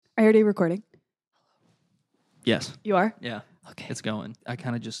Are you already recording? Yes. You are? Yeah. Okay. It's going. I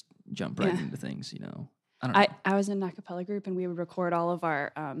kind of just jump right into things, I don't know. I was in an acapella group and we would record all of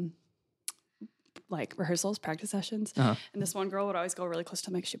our like rehearsals, practice sessions. Uh-huh. And this one girl would always go really close to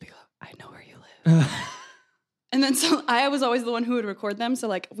the mic. She'd be like, I know where you live. And then so I was always the one who would record them. So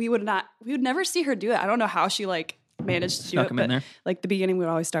like we would never see her do it. I don't know how she like managed to do it. Them in there. Like the beginning we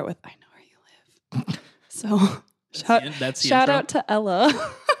would always start with, I know where you live. So shout out to Ella.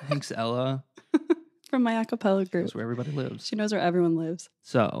 Thanks, Ella. From my acapella group. That's where everybody lives. She knows where everyone lives.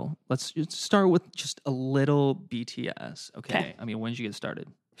 So let's just start with just a little BTS. Okay. I mean, when did you get started?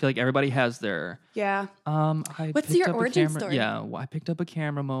 I feel like everybody has their. Yeah. What's your origin story? Yeah, well, I picked up a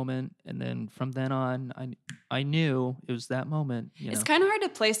camera moment, and then from then on, I knew it was that moment. It's kind of hard to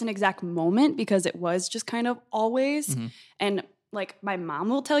place an exact moment because it was just kind of always. Mm-hmm. And like my mom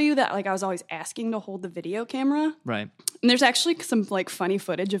will tell you that like I was always asking to hold the video camera. Right. And there's actually some like funny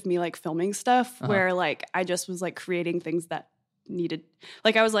footage of me like filming stuff where like I just was like creating things that needed,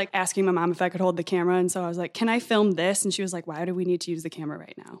 like I was like asking my mom if I could hold the camera. And so I was like, can I film this? And she was like, why do we need to use the camera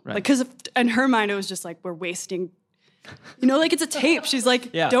right now? Right. Like, cause in her mind, it was just like, we're wasting, like it's a tape. She's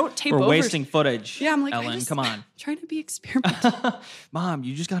like, don't tape over. We're wasting footage. Yeah. I'm like, Ellen, come on. Trying to be experimental. Mom,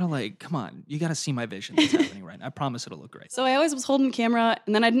 you just gotta come on. You gotta see my vision that's happening right now. I promise it'll look great. So I always was holding the camera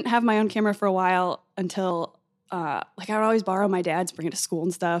and then I didn't have my own camera for a while until like I would always borrow my dad's, bring it to school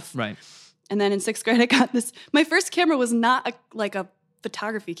and stuff. Right. And then in 6th grade, I got this. My first camera was not a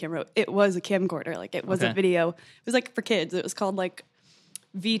photography camera. It was a camcorder. Like it was a video. It was like for kids. It was called like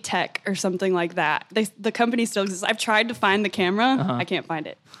VTech or something like that. The company still exists. I've tried to find the camera. I can't find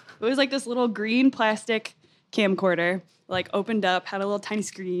it. It was like this little green plastic camcorder, like opened up, had a little tiny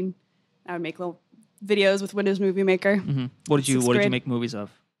screen. I would make little videos with Windows Movie Maker. Mm-hmm. What did you make movies of?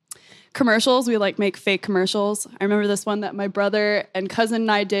 Commercials. We like make fake commercials. I remember this one that my brother and cousin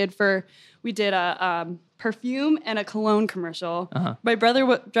and I did we did a perfume and a cologne commercial. My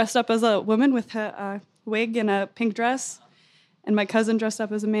brother dressed up as a woman with a wig and a pink dress. And my cousin dressed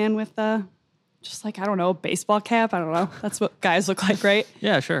up as a man with just like, I don't know, a baseball cap. I don't know. That's what guys look like, right?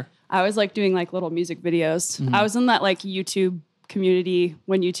 Yeah, sure. I was like doing like little music videos. Mm-hmm. I was in that like YouTube community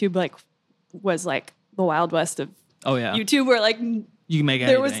when YouTube like was like the Wild West of YouTube where like you can make anything.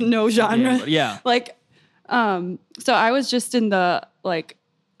 There was no genre. Yeah. Like, so I was just in the, like,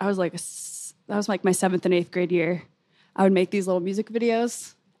 that was like my 7th and 8th grade year. I would make these little music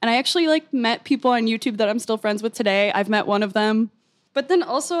videos. And I actually like met people on YouTube that I'm still friends with today. I've met one of them. But then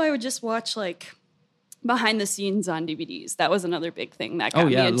also I would just watch like behind the scenes on DVDs. That was another big thing that got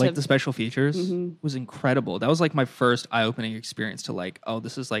me into. Like the special features was incredible. That was like my first eye-opening experience to like, oh,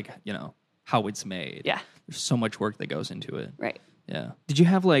 this is like, how it's made. Yeah. There's so much work that goes into it. Right. Yeah. Did you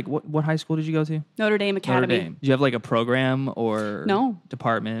have like, what high school did you go to? Notre Dame Academy. Notre Dame. Did you have like a program or No.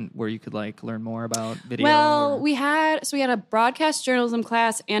 department where you could like learn more about video? Well, we had a broadcast journalism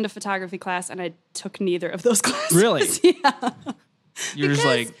class and a photography class, and I took neither of those classes. Really? Yeah. You're just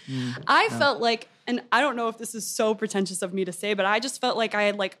like, I felt like, and I don't know if this is so pretentious of me to say, but I just felt like I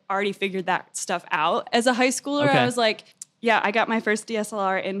had like already figured that stuff out as a high schooler. Okay. I was like, yeah, I got my first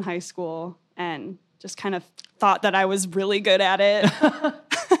DSLR in high school and just kind of thought that I was really good at it.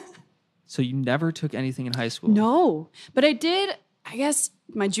 So you never took anything in high school? No, but I did, I guess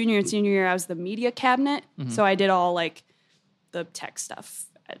my junior and senior year, I was the media cabinet. So I did all like the tech stuff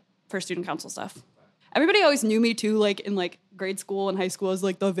for student council stuff. Everybody always knew me too, like in like grade school and high school as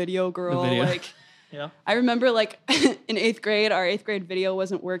like the video girl. Like, yeah. I remember like in 8th grade, our 8th grade video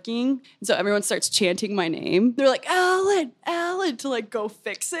wasn't working. And so everyone starts chanting my name. They're like, Alan, Alan, to like go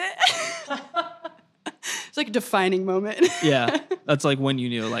fix it. It's like a defining moment. Yeah. That's like when you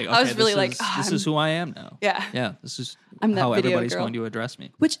knew like, okay, I was really this is who I am now. Yeah. Yeah. This is I'm that how video everybody's girl. going to address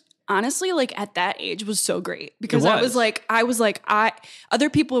me. Which honestly, like at that age was so great because I was like, other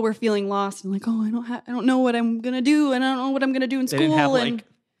people were feeling lost and like, oh, I don't know what I'm going to do. And I don't know what I'm going to do in school. They didn't have and like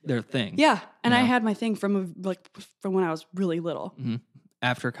their thing. yeah. And I had my thing from when I was really little. Mm-hmm.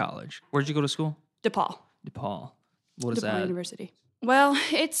 After college. Where'd you go to school? DePaul. What is DePaul that? University. Well,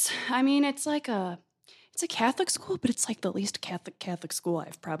 it's a Catholic school, but it's like the least Catholic school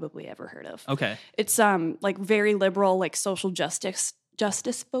I've probably ever heard of. Okay. It's like very liberal, like social justice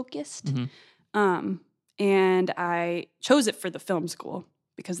focused. Mm-hmm. And I chose it for the film school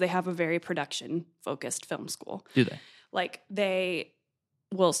because they have a very production focused film school. Do they? Like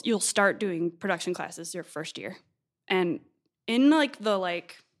you'll start doing production classes your first year. And in like the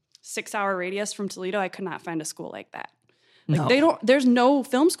 6-hour radius from Toledo, I could not find a school like that. Like No. there's no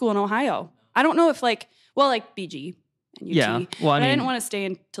film school in Ohio. I don't know if BG and UT. Yeah. Well, I didn't want to stay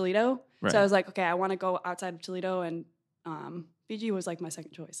in Toledo. Right. So I was like, okay, I want to go outside of Toledo and BG was like my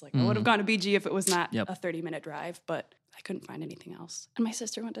second choice. Like I would have gone to BG if it was not Yep. a 30-minute drive, but I couldn't find anything else. And my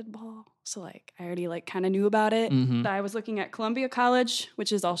sister went to DePaul. So like I already like kind of knew about it. Mhm. I was looking at Columbia College,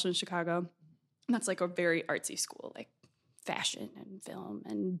 which is also in Chicago. And that's like a very artsy school, like fashion and film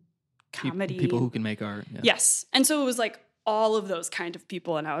and comedy. People who can make art. Yeah. Yes. And so it was like all of those kind of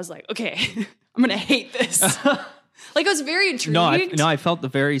people. And I was like, okay, I'm going to hate this. Like I was very intrigued. No, I felt the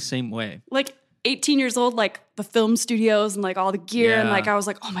very same way. Like 18 years old, like the film studios and like all the gear. And Yeah. like, I was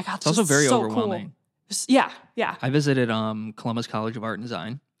like, oh my God, It's also is very so overwhelming. Cool. Yeah. Yeah. I visited Columbus College of Art and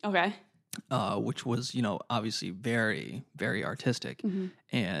Design, Okay. which was, obviously very, very artistic. Mm-hmm.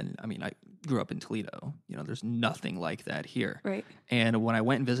 And I mean, I grew up in Toledo. There's nothing like that here. Right. And when I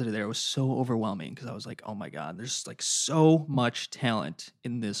went and visited there, it was so overwhelming because I was like, oh my God, there's like so much talent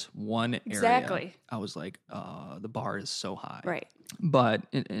in this one area. Exactly. I was like, the bar is so high. Right. But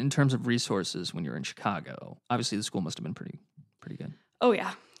in terms of resources, when you're in Chicago, obviously the school must have been pretty good. Oh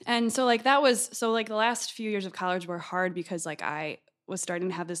yeah. And so like the last few years of college were hard because like I was starting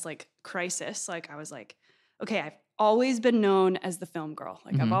to have this like crisis. Like I was like, okay, I've always been known as the film girl.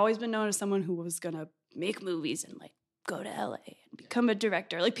 Like I've always been known as someone who was gonna make movies and like go to LA and become a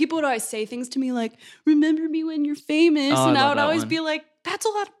director. Like people would always say things to me like, remember me when you're famous. Oh, and I I love would that always one. be like, that's a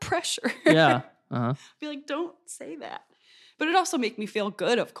lot of pressure. Yeah. Uh-huh. Be like, don't say that. But it also made me feel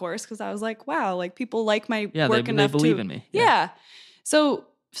good, of course, because I was like, wow, like people like my work they enough believe to, in me. Yeah. So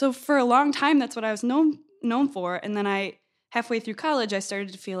for a long time, that's what I was known for. And then halfway through college, I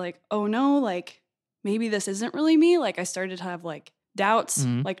started to feel like, oh no, like maybe this isn't really me. Like I started to have like doubts,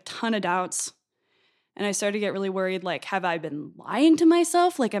 like ton of doubts. And I started to get really worried, like, have I been lying to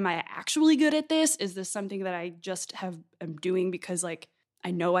myself? Like, am I actually good at this? Is this something that I just am doing because like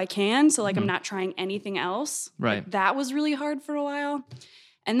I know I can? So like I'm not trying anything else. Right. Like, that was really hard for a while.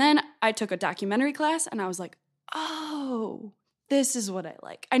 And then I took a documentary class and I was like, oh, this is what I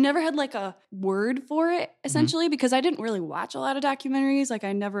like. I never had like a word for it essentially because I didn't really watch a lot of documentaries. Like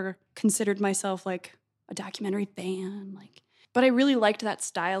I never considered myself like a documentary fan. But I really liked that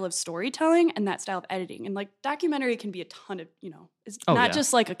style of storytelling and that style of editing. And like documentary can be a ton of, it's not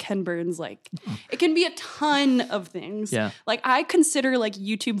just like a Ken Burns, like it can be a ton of things. Yeah. Like I consider like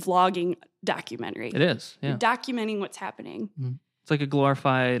YouTube vlogging documentary. It is. Yeah. Documenting what's happening. It's like a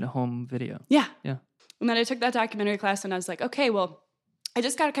glorified home video. Yeah. Yeah. And then I took that documentary class and I was like, okay, well, I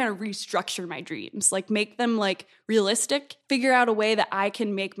just got to kind of restructure my dreams, like make them like realistic, figure out a way that I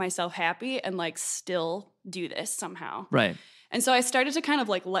can make myself happy and like still do this somehow. Right. And so I started to kind of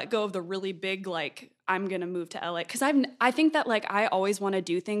like let go of the really big, like, I'm going to move to LA. Cause I think that like I always want to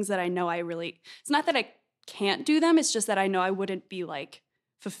do things that I know it's not that I can't do them. It's just that I know I wouldn't be like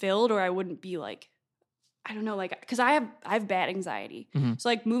fulfilled or I wouldn't be like, I don't know, like, cause I have bad anxiety. So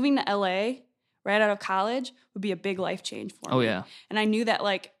like moving to LA right out of college would be a big life change for me. Oh yeah. And I knew that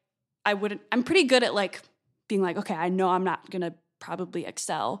like I'm pretty good at like being like, okay, I know I'm not going to probably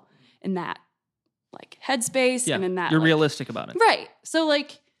excel in that like headspace and in that. You're like, realistic about it. Right. So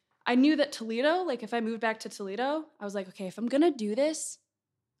like I knew that Toledo, like if I moved back to Toledo, I was like, okay, if I'm going to do this,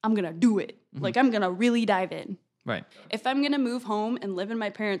 I'm going to do it. Like I'm going to really dive in. Right. If I'm going to move home and live in my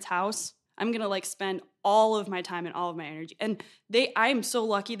parents' house, I'm going to like spend all of my time and all of my energy. And I'm so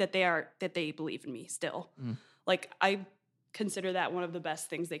lucky that they believe in me still. Like I consider that one of the best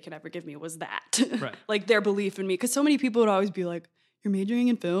things they could ever give me was that. Right. Like their belief in me. Cause so many people would always be like, you're majoring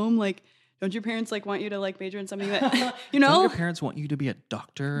in film? Like, don't your parents like want you to like major in something that, Don't your parents want you to be a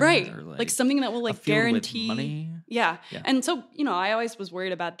doctor? Right. Or, like something that will like guarantee money? Yeah. And so, I always was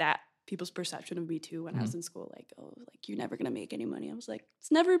worried about that. People's perception of me too when I was in school, like, oh, like you're never gonna make any money. I was like,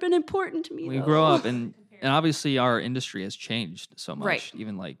 it's never been important to me. We grow up and obviously our industry has changed so much. Right.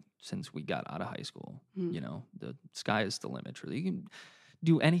 Even like since we got out of high school, the sky is the limit. Truly, you can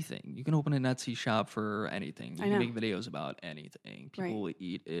do anything. You can open a Etsy shop for anything. You can make videos about anything. People will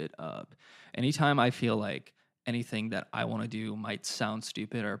eat it up. Anytime I feel like anything that I want to do might sound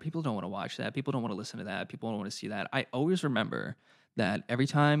stupid or people don't want to watch that, people don't want to listen to that, people don't want to see that, I always remember that every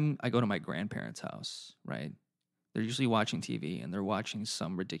time I go to my grandparents' house, right, they're usually watching TV and they're watching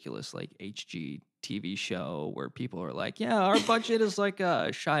some ridiculous like HG TV show where people are like, yeah, our budget is like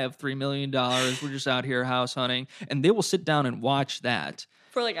shy of $3 million. We're just out here house hunting. And they will sit down and watch that.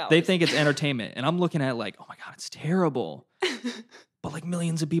 For like hours. They think it's entertainment. And I'm looking at like, oh my God, it's terrible. But like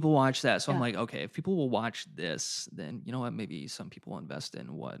millions of people watch that. So I'm like, okay, if people will watch this, then you know what? Maybe some people will invest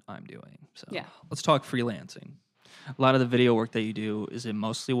in what I'm doing. So let's talk freelancing. A lot of the video work that you do, is it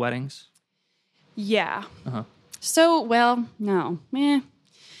mostly weddings? Yeah. Uh-huh. So, well, no. Okay.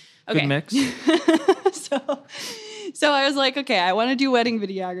 Good mix. So I was like, okay, I want to do wedding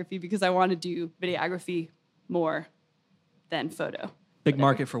videography because I want to do videography more than photo. Big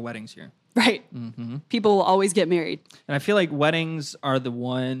market for weddings here. Right. People will always get married. And I feel like weddings are the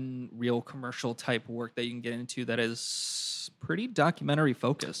one real commercial type work that you can get into that is pretty documentary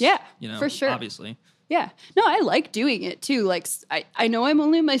focused. Yeah, you know, for sure. Obviously. Yeah. No, I like doing it too. Like, I know I'm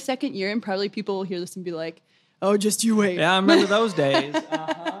only in my second year, and probably people will hear this and be like, oh, just you wait. Yeah, I remember those days.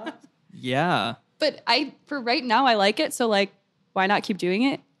 Yeah. But for right now, I like it. So, like, why not keep doing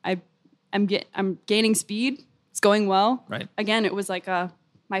it? I'm gaining speed. It's going well. Right. Again, it was like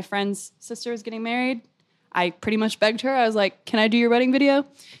my friend's sister was getting married. I pretty much begged her. I was like, can I do your wedding video?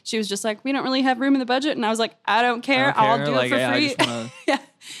 She was just like, we don't really have room in the budget. And I was like, I don't care. I'll do it for free. I just want to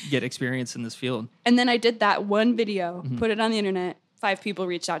get experience in this field. And then I did that one video, put it on the internet. 5 people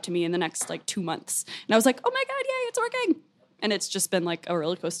reached out to me in the next 2 months. And I was like, oh my God, yay, it's working. And it's just been like a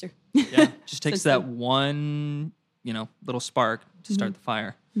roller coaster. Yeah. Just takes that one, little spark to start the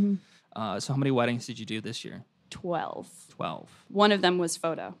fire. So how many weddings did you do this year? 12. 12. One of them was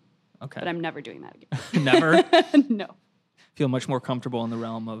photo. Okay. But I'm never doing that again. Never? No. Feel much more comfortable in the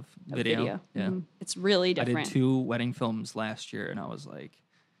realm of video. Yeah. It's really different. I did 2 wedding films last year, and I was like,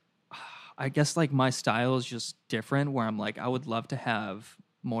 I guess like my style is just different, where I'm like, I would love to have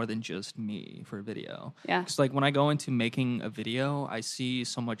more than just me for a video. Yeah. Because like when I go into making a video, I see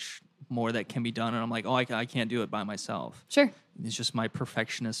so much more that can be done, and I'm like, oh, I can't do it by myself. Sure. It's just my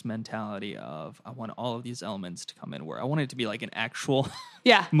perfectionist mentality of I want all of these elements to come in, where I want it to be like an actual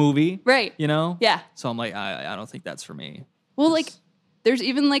movie. Right. Yeah. So I'm like, I don't think that's for me. Well, like, there's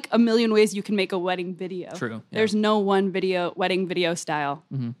even like a million ways you can make a wedding video. True. Yeah. There's no one wedding video style.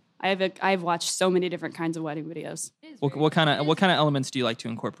 I've watched so many different kinds of wedding videos. What kind of elements do you like to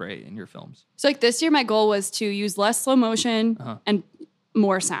incorporate in your films? So like this year, my goal was to use less slow motion and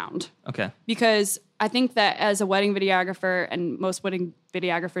more sound. Okay. Because I think that as a wedding videographer, and most wedding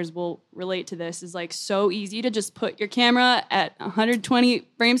videographers will relate to this, is like so easy to just put your camera at 120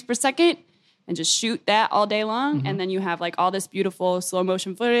 frames per second and just shoot that all day long. And then you have like all this beautiful slow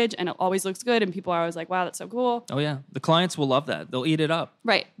motion footage, and it always looks good. And people are always like, wow, that's so cool. Oh yeah. The clients will love that. They'll eat it up.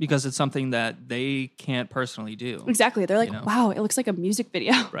 Right. Because it's something that they can't personally do. Exactly. They're like, wow, it looks like a music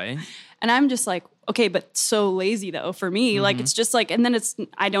video. Right. And I'm just like, okay, but so lazy though for me. Like, it's just like, and then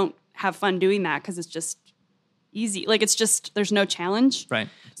I don't have fun doing that because it's just easy. Like, it's just, there's no challenge. Right.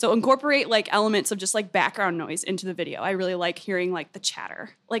 So incorporate like elements of just like background noise into the video. I really like hearing like the chatter,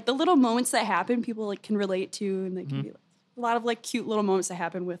 like the little moments that happen, people like can relate to, and they can be like, a lot of like cute little moments that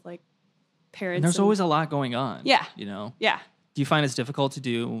happen with like parents. And there's always a lot going on. Yeah. Yeah. Do you find it's difficult to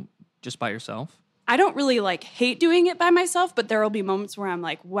do just by yourself? I don't really like hate doing it by myself, but there will be moments where I'm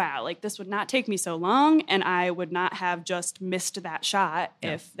like, wow, like this would not take me so long, and I would not have just missed that shot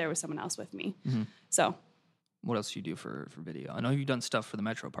if there was someone else with me. So what else do you do for video? I know you've done stuff for the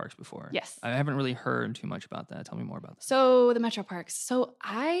Metro Parks before. Yes. I haven't really heard too much about that. Tell me more about that. So the Metro Parks. So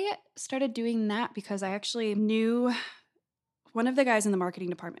I started doing that because I actually knew one of the guys in the marketing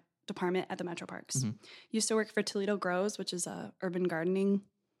department at the Metro Parks. Used to work for Toledo Grows, which is a urban gardening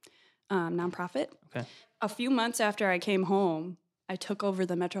nonprofit. Okay. A few months after I came home, I took over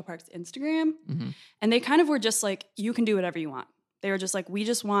the Metro Parks Instagram, and they kind of were just like, you can do whatever you want. They were just like, we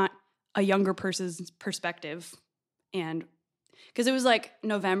just want a younger person's perspective. And because it was like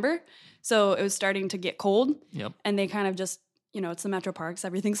November, so it was starting to get cold. Yep. And they kind of just, it's the Metro Parks,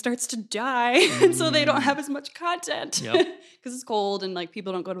 everything starts to die. And so they don't have as much content because it's cold and like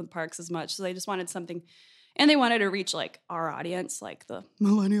people don't go to the parks as much. So they just wanted something, and they wanted to reach like our audience, like the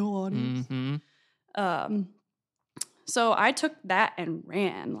millennial audience. So I took that and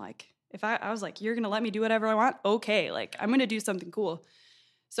ran. Like, if I was like, you're going to let me do whatever I want? Okay. Like, I'm going to do something cool.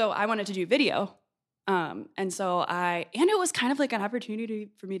 So I wanted to do video. And it was kind of like an opportunity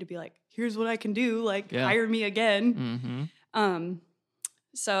for me to be like, here's what I can do. Like, hire me again.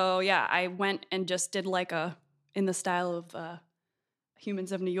 So yeah, I went and just did like in the style of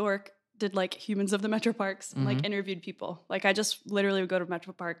Humans of New York, did like Humans of the Metro Parks, and like interviewed people. Like, I just literally would go to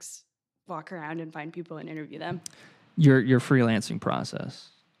Metro Parks, walk around and find people and interview them. Your freelancing process.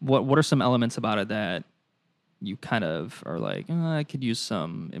 What are some elements about it that you kind of are like, I could use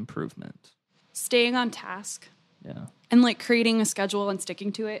some improvement? Staying on task. Yeah. And like creating a schedule and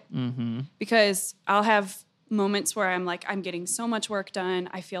sticking to it. Because I'll have moments where I'm like, I'm getting so much work done.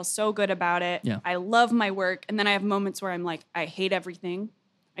 I feel so good about it. Yeah. I love my work. And then I have moments where I'm like, I hate everything.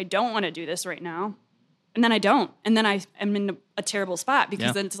 I don't want to do this right now. And then I don't. And then I am in a terrible spot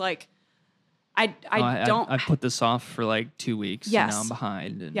because then it's like, I put this off for like 2 weeks. Yes. And now I'm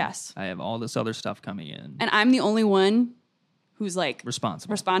behind. And I have all this other stuff coming in. And I'm the only one who's like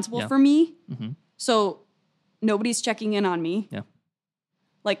responsible for me. Mm-hmm. So nobody's checking in on me. Yeah.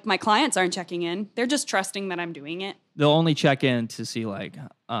 Like my clients aren't checking in. They're just trusting that I'm doing it. They'll only check in to see like,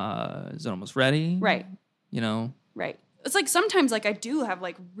 is it almost ready? Right. You know? Right. It's like sometimes like I do have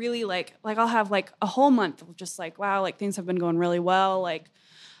like really like I'll have like a whole month of just like, wow, like things have been going really well. Like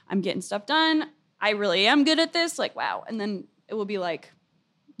I'm getting stuff done. I really am good at this. Like, wow. And then it will be like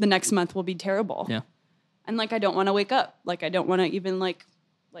the next month will be terrible. Yeah. And like I don't want to wake up. Like I don't want to even like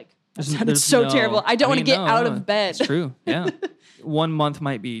that sounded so terrible. I don't want to get out of bed. It's true. Yeah. 1 month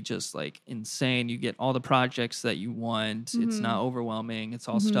might be just like insane. You get all the projects that you want. Mm-hmm. It's not overwhelming. It's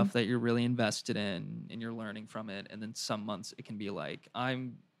all stuff that you're really invested in and you're learning from it. And then some months it can be like,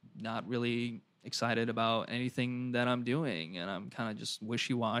 I'm not really excited about anything that I'm doing. And I'm kind of just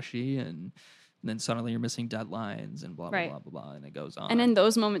wishy-washy. And then suddenly you're missing deadlines and blah, blah, blah, blah, blah. And it goes on. And in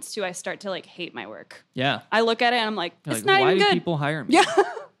those moments too, I start to like hate my work. Yeah. I look at it and I'm like, it's like, not even good. Why do people hire me? Yeah.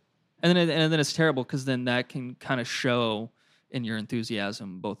 And then it's terrible because then that can kind of show in your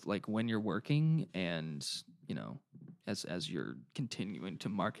enthusiasm, both like when you're working and, you know, as you're continuing to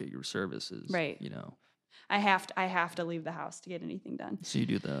market your services. Right. You know, I have to leave the house to get anything done. So you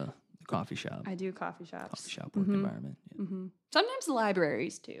do the coffee shop. I do coffee shops. Coffee shop work environment. Yeah. Mm-hmm. Sometimes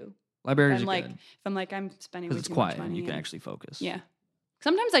libraries too. Libraries are good. If I'm like I'm spending way it's too quiet much money. You can actually focus. Yeah.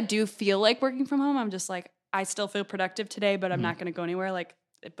 Sometimes I do feel like working from home. I'm just like I still feel productive today, but I'm not going to go anywhere. Like,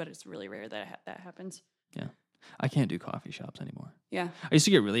 but it's really rare that that happens. Yeah. I can't do coffee shops anymore. Yeah. I used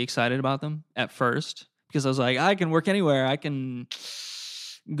to get really excited about them at first because I was like, I can work anywhere. I can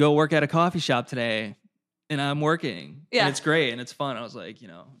go work at a coffee shop today and I'm working. Yeah. And it's great and it's fun. I was like, you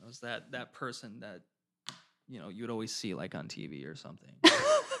know, I was that person that, you know, you'd always see like on TV or something.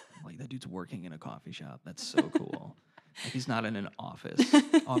 Like that dude's working in a coffee shop. That's so cool. Like he's not in an office.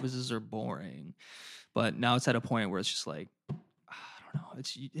 Offices are boring. But now it's at a point where it's just like,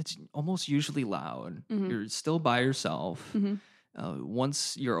 it's almost usually loud. Mm-hmm. You're still by yourself. Mm-hmm.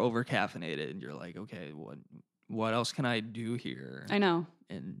 Once you're over caffeinated, you're like, okay, what else can I do here? I know.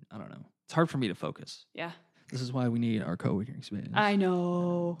 And I don't know. It's hard for me to focus. Yeah. This is why we need our co-working space. I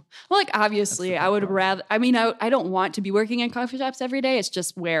know. Well, like obviously, I would rather. I mean, I don't want to be working in coffee shops every day. It's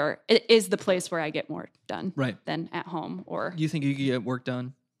just where it is the place where I get more done, right, than at home. Or do you think you could get work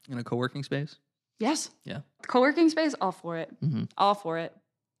done in a co-working space? Yes. Yeah. Co-working space, all for it. Mm-hmm. All for it.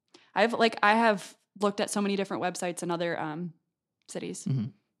 I have looked at so many different websites in other cities,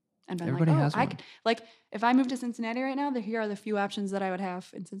 and been everybody has one. Like if I moved to Cincinnati right now, here are the few options that I would have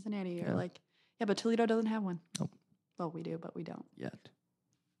in Cincinnati. Yeah. Or like, yeah, but Toledo doesn't have one. Nope. Well, we do, but we don't yet.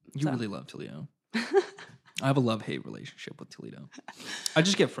 You really love Toledo. I have a love-hate relationship with Toledo. I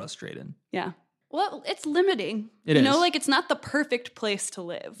just get frustrated. Yeah. Well, it's limiting. It is. You know, like it's not the perfect place to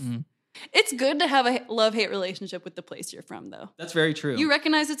live. Mm-hmm. It's good to have a love-hate relationship with the place you're from, though. That's very true. You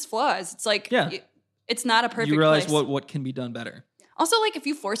recognize its flaws. It's like, it's not a perfect place. You realize what can be done better. Also, like, if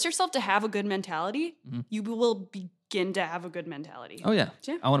you force yourself to have a good mentality, you will begin to have a good mentality. Oh, yeah.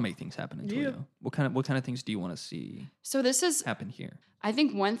 I want to make things happen in Toledo. What kind of things do you want to see happen here? I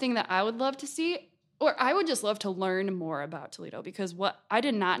think one thing that I would love to see, or I would just love to learn more about Toledo, because I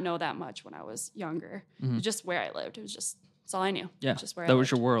did not know that much when I was younger. It was just where I lived. It was just... That's all I knew. Yeah, just where that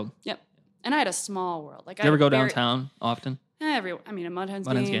was your world. Yep, and I had a small world. Like, you ever go downtown often? A Mud Hens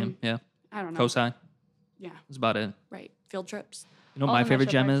game. Yeah. I don't know. Cosi. Yeah, that's about it. Right, field trips. You know what my favorite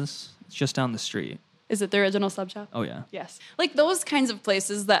gem is? It's just down the street. Is it the original sub shop? Oh yeah. Yes, like those kinds of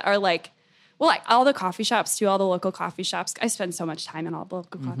places that are like, well, like all the coffee shops too, all the local coffee shops. I spend so much time in all the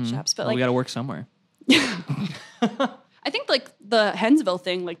local coffee shops, but we got to work somewhere. I think like the Hensville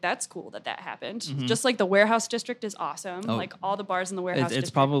thing, like that's cool that happened. Just like the warehouse district is awesome. Oh. Like all the bars in the warehouse district. It's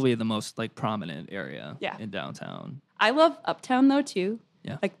probably the most like prominent area in downtown. I love Uptown though too.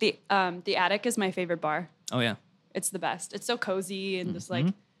 Yeah. Like the Attic is my favorite bar. Oh yeah. It's the best. It's so cozy and just like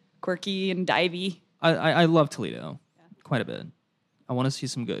quirky and divey. I love Toledo quite a bit. I want to see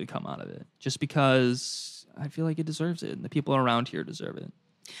some good come out of it just because I feel like it deserves it and the people around here deserve it.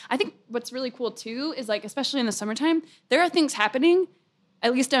 I think what's really cool too is like, especially in the summertime, there are things happening,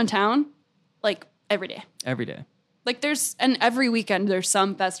 at least downtown, like every day. Every day. Like and every weekend there's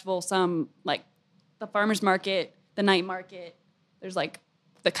some festival, some like the farmer's market, the night market. There's like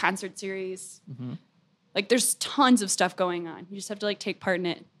the concert series. Like there's tons of stuff going on. You just have to like take part in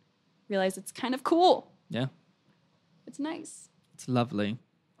it, realize it's kind of cool. Yeah. It's nice. It's lovely.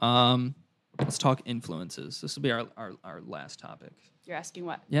 Let's talk influences. This will be our last topic. You're asking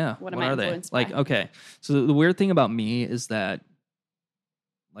what? Yeah. What am I influenced by? Like, okay. So the weird thing about me is that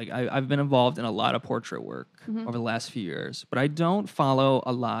like I've been involved in a lot of portrait work over the last few years, but I don't follow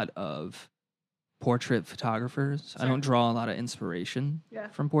a lot of portrait photographers. Sure. I don't draw a lot of inspiration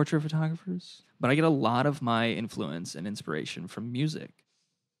from portrait photographers, but I get a lot of my influence and inspiration from music.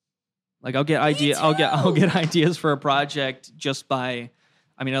 Like I'll get ideas for a project just by,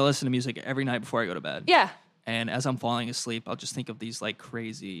 I mean, I listen to music every night before I go to bed. Yeah. And as I'm falling asleep, I'll just think of these like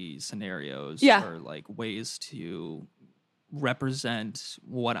crazy scenarios or like ways to represent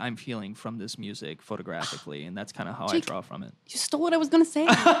what I'm feeling from this music photographically. And that's kind of how Jake, I draw from it. You stole what I was going to say.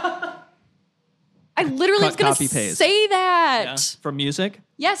 I literally was going to say that. Yeah. From music?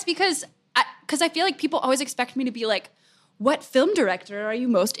 Yes, because I feel like people always expect me to be like, what film director are you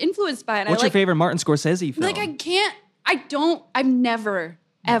most influenced by? And What's your favorite Martin Scorsese film? Like, I've never,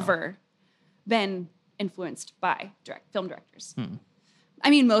 ever been influenced by film directors. I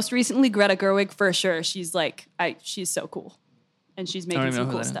mean, most recently, Greta Gerwig, for sure. She's like, she's so cool. And she's making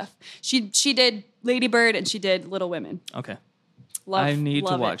some cool stuff. She did Lady Bird and she did Little Women. Okay. I need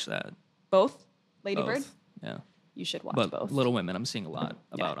to watch that. Both? Lady Bird? Yeah. You should watch both. Little Women, I'm seeing a lot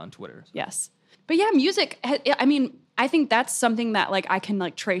about on Twitter. So. Yes. But yeah, music, I mean, I think that's something that like I can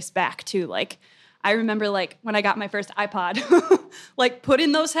like trace back to. Like, I remember like when I got my first iPod, like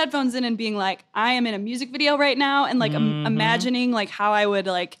putting those headphones in and being like, I am in a music video right now, and like imagining like how I would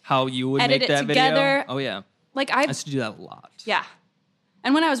like how you would edit make that it together. Video. Oh yeah, like I used to do that a lot. Yeah,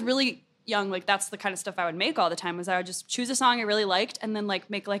 and when I was really young, like that's the kind of stuff I would make all the time. Was I would just choose a song I really liked and then like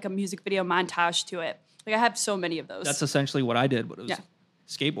make like a music video montage to it. Like I have so many of those. That's essentially what I did. But it was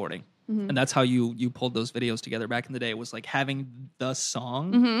skateboarding. And that's how you pulled those videos together back in the day. It was like having the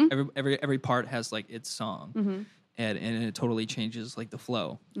song. Every part has like its song, and it totally changes like the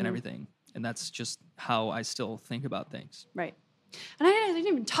flow and everything. And that's just how I still think about things. Right. And I didn't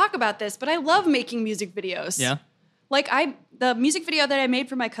even talk about this, but I love making music videos. Yeah. Like the music video that I made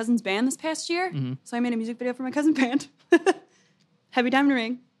for my cousin's band this past year. So I made a music video for my cousin's band, Heavy Diamond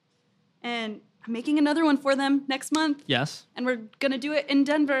Ring, and I'm making another one for them next month. Yes. And we're going to do it in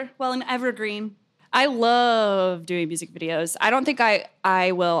Denver, in Evergreen. I love doing music videos. I don't think I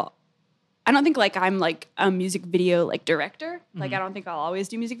don't think like I'm like a music video like director. Like I don't think I'll always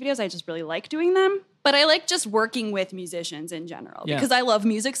do music videos. I just really like doing them. But I like just working with musicians in general because I love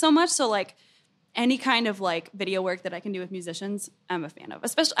music so much. So like any kind of like video work that I can do with musicians, I'm a fan of.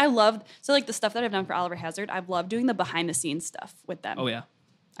 Especially like the stuff that I've done for Oliver Hazard, I've loved doing the behind the scenes stuff with them. Oh yeah.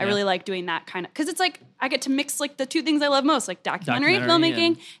 I really like doing that kind of, because it's like I get to mix like the two things I love most, like documentary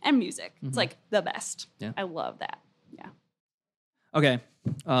filmmaking and music. It's like the best. Yeah. I love that. Yeah. Okay.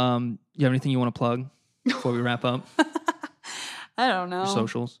 You have anything you want to plug before we wrap up? I don't know. Your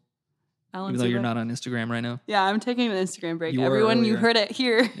socials? Even though you're not on Instagram right now? Yeah, I'm taking an Instagram break. Everyone, you heard it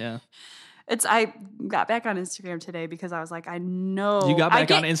here. Yeah. I got back on Instagram today because I was like, I know. You got back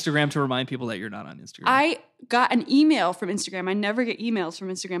on Instagram to remind people that you're not on Instagram. I got an email from Instagram. I never get emails from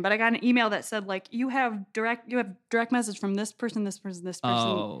Instagram, but I got an email that said like, you have direct message from this person, this person, this person.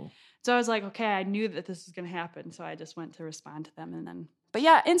 Oh. So I was like, okay, I knew that this was going to happen. So I just went to respond to them but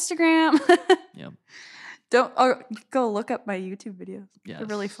yeah, Instagram. Yep. Go look up my YouTube videos. Yes. They're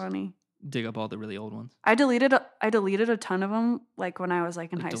really funny. Dig up all the really old ones. I deleted a ton of them, like when I was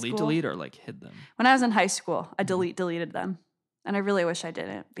like in high school. Delete or like hid them? When I was in high school, I deleted them, and I really wish I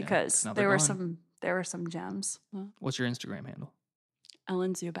didn't because there were some gems. What's your Instagram handle?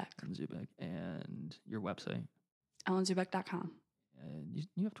 Ellen Zubek. And your website? EllenZubek.com.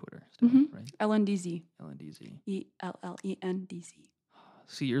 You have Twitter still, right? LNDZ. ELLENDZ.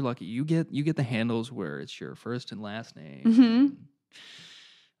 See, you're lucky. You get the handles where it's your first and last name. Mm-hmm.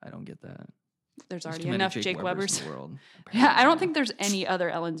 I don't get that. There's already enough Jake Webbers in the world. Yeah, I don't think there's any other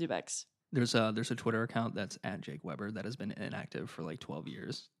Ellen Zubeks. There's a Twitter account that's @JakeWeber that has been inactive for like 12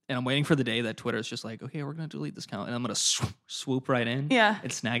 years. And I'm waiting for the day that Twitter is just like, okay, we're going to delete this account. And I'm going to swoop right in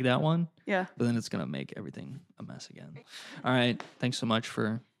and snag that one. Yeah. But then it's going to make everything a mess again. All right. Thanks so much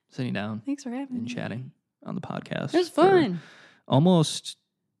for sitting down. Thanks for having me. And chatting on the podcast. It was fun. Almost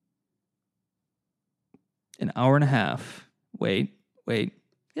an hour and a half. Wait.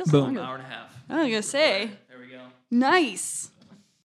 Feels Boom. longer. Hour and a half. I was going to say. There we go. Nice.